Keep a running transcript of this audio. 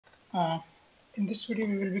Uh, in this video,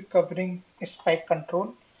 we will be covering spike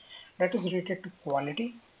control that is related to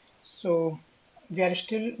quality. So we are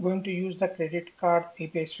still going to use the credit card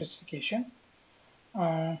API specification.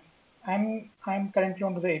 Uh, I'm currently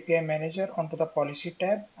onto the API manager onto the policy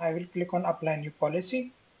tab. I will click on apply new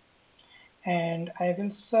policy and I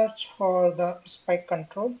will search for the spike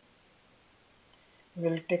control.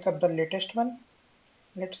 We'll take up the latest one.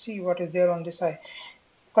 Let's see what is there on this side.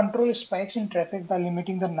 Control spikes in traffic by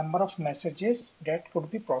limiting the number of messages that could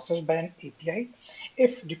be processed by an API.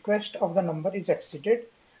 If request of the number is exceeded,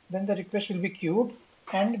 then the request will be queued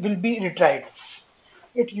and will be retried.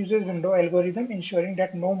 It uses window algorithm ensuring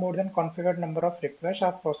that no more than configured number of requests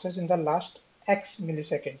are processed in the last X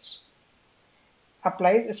milliseconds.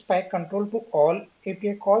 Applies spike control to all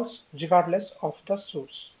API calls regardless of the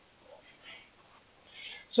source.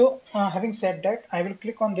 So having said that, I will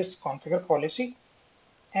click on this configure policy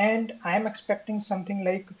and I am expecting something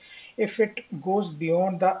like if it goes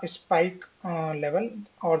beyond the spike level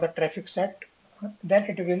or the traffic set, then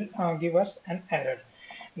it will give us an error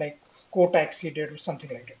like quota exceeded or something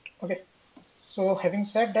like that. Okay, so having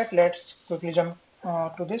said that, let's quickly jump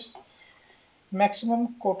to this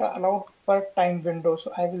maximum quota allowed per time window.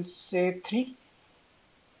 So I will say 3.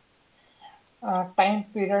 Time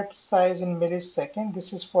period size in millisecond,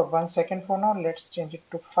 this is for 1 second for now. Let's change it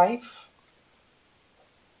to 5.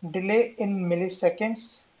 Delay in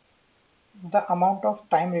milliseconds, the amount of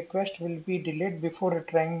time request will be delayed before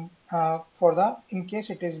retrying for the in case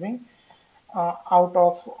it is being out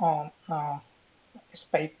of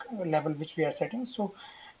spike level which we are setting. So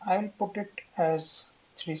I will put it as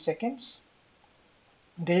 3 seconds.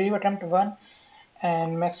 Daily attempt 1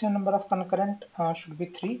 and maximum number of concurrent should be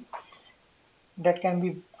 3 that can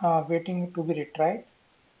be waiting to be retried,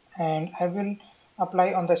 and I will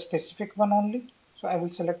apply on the specific one only. So I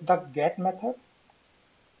will select the get method.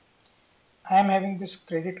 I am having this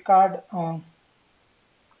credit card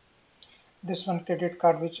this one credit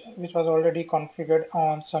card which was already configured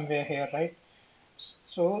on somewhere here, right?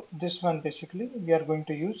 So this one basically we are going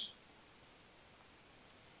to use.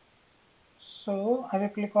 So I will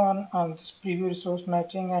click on this preview resource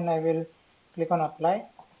matching and I will click on apply.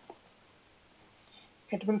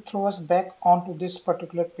 It will throw us back onto this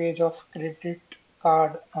particular page of credit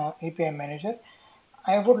card API manager.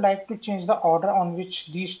 I would like to change the order on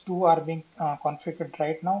which these two are being configured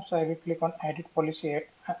right now. So I will click on edit policy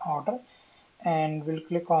order and will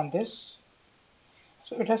click on this.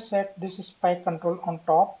 So it has set this spike control on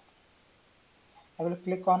top. I will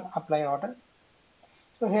click on apply order.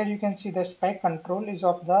 So here you can see the spike control is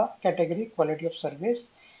of the category quality of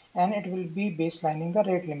service and it will be baselining the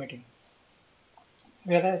rate limiting,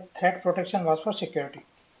 whereas threat protection was for security.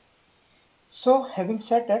 So having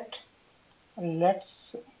said that,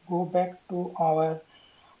 let's go back to our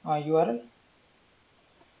URL.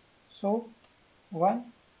 So 1,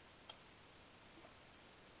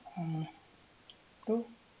 2,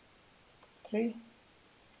 3,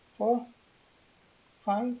 4,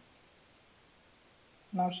 5.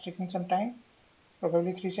 Now it's taking some time,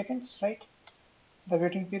 probably 3 seconds, right? The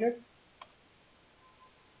waiting period.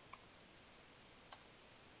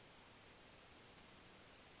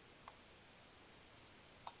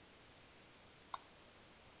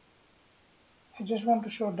 I just want to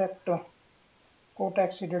show that quota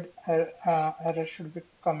exceeded error should be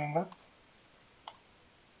coming up.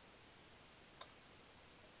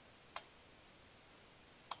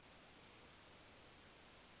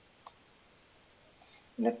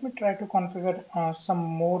 Let me try to configure some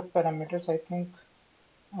more parameters. I think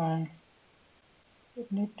um,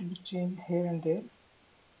 it needs to be changed here and there.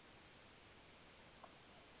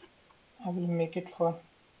 I will make it for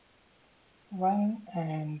 1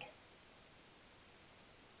 and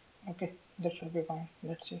okay, that should be fine.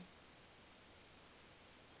 Let's see.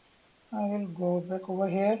 I will go back over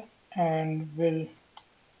here and will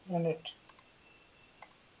run it.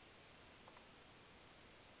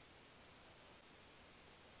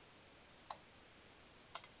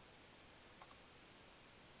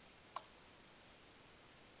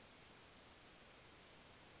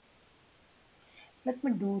 Let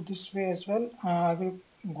me do this way as well. I will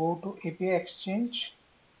go to API Exchange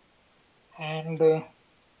and go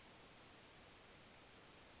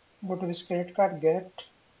to this credit card, get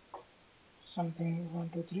something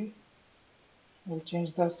 1, 2, 3. We'll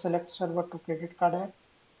change the select server to credit card app.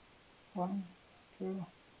 1, 2,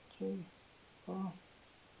 3, 4.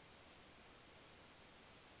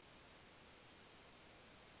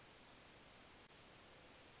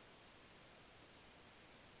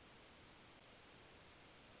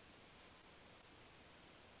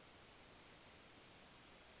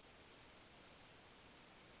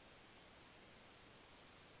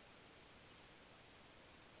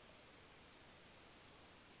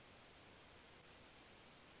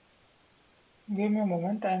 give me a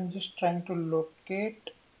moment. I'm just trying to locate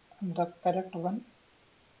the correct one.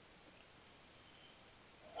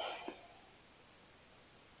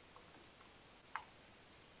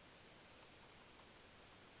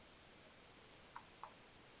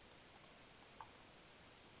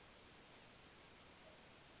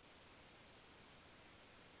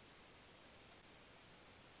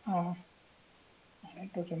 Uh, I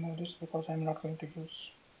need to remove this because I'm not going to use.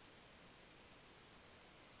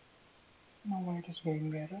 Now why it is giving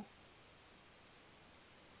me error?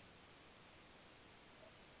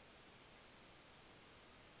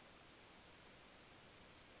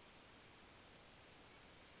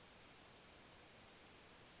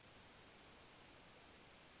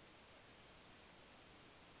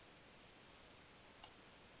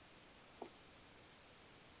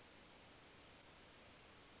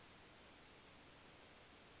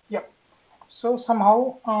 Yeah. So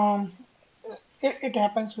somehow it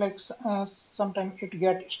happens like sometimes it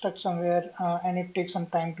gets stuck somewhere and it takes some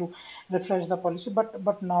time to refresh the policy.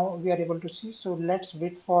 But now we are able to see. So let's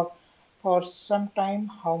wait for some time.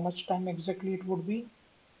 How much time exactly it would be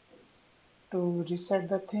to reset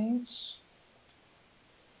the things?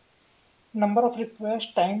 Number of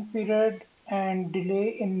requests, time period, and delay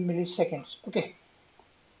in milliseconds. Okay.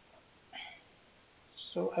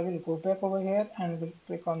 So I will go back over here and will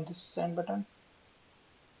click on this send button.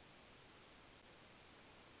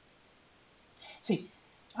 See,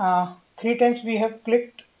 three times we have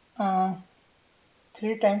clicked.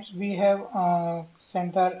 Three times we have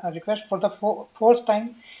sent the request. For the fourth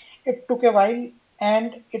time, it took a while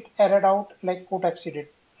and it errored out like quote exceeded.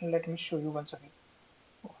 Let me show you once again.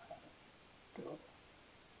 One, two,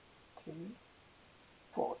 three,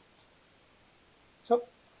 four. So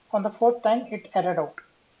on the fourth time, it errored out.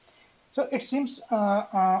 So it seems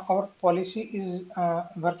our policy is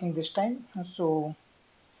working this time. So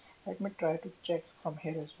let me try to check from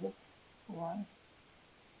here as well. One,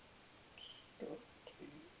 two, three,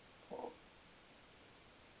 four.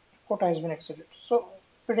 Quota has been exceeded. So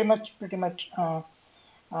pretty much uh,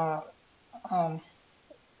 um,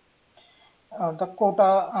 the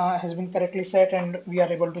quota has been correctly set, and we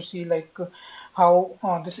are able to see like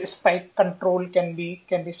how this spike control can be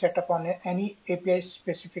set up on any API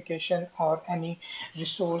specification or any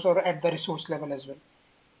resource or at the resource level as well.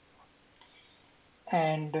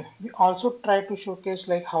 And we also try to showcase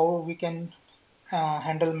like how we can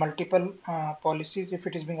handle multiple policies if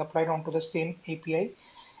it is being applied onto the same API,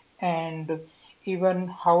 and even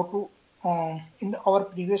how to in our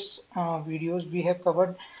previous videos we have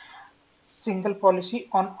covered single policy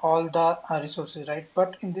on all the resources, right?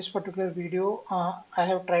 But in this particular video I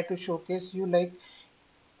have tried to showcase you like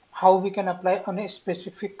how we can apply on a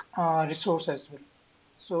specific resource as well.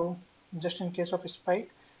 So just in case of spike,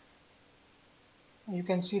 you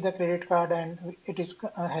can see the credit card and it is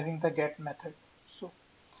having the get method. So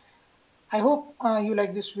I hope you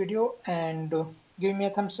like this video, and give me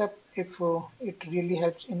a thumbs up if it really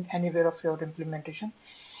helps in anywhere of your implementation.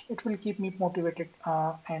 It will keep me motivated,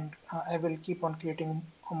 and I will keep on creating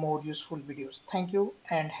more useful videos. Thank you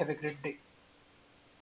and have a great day.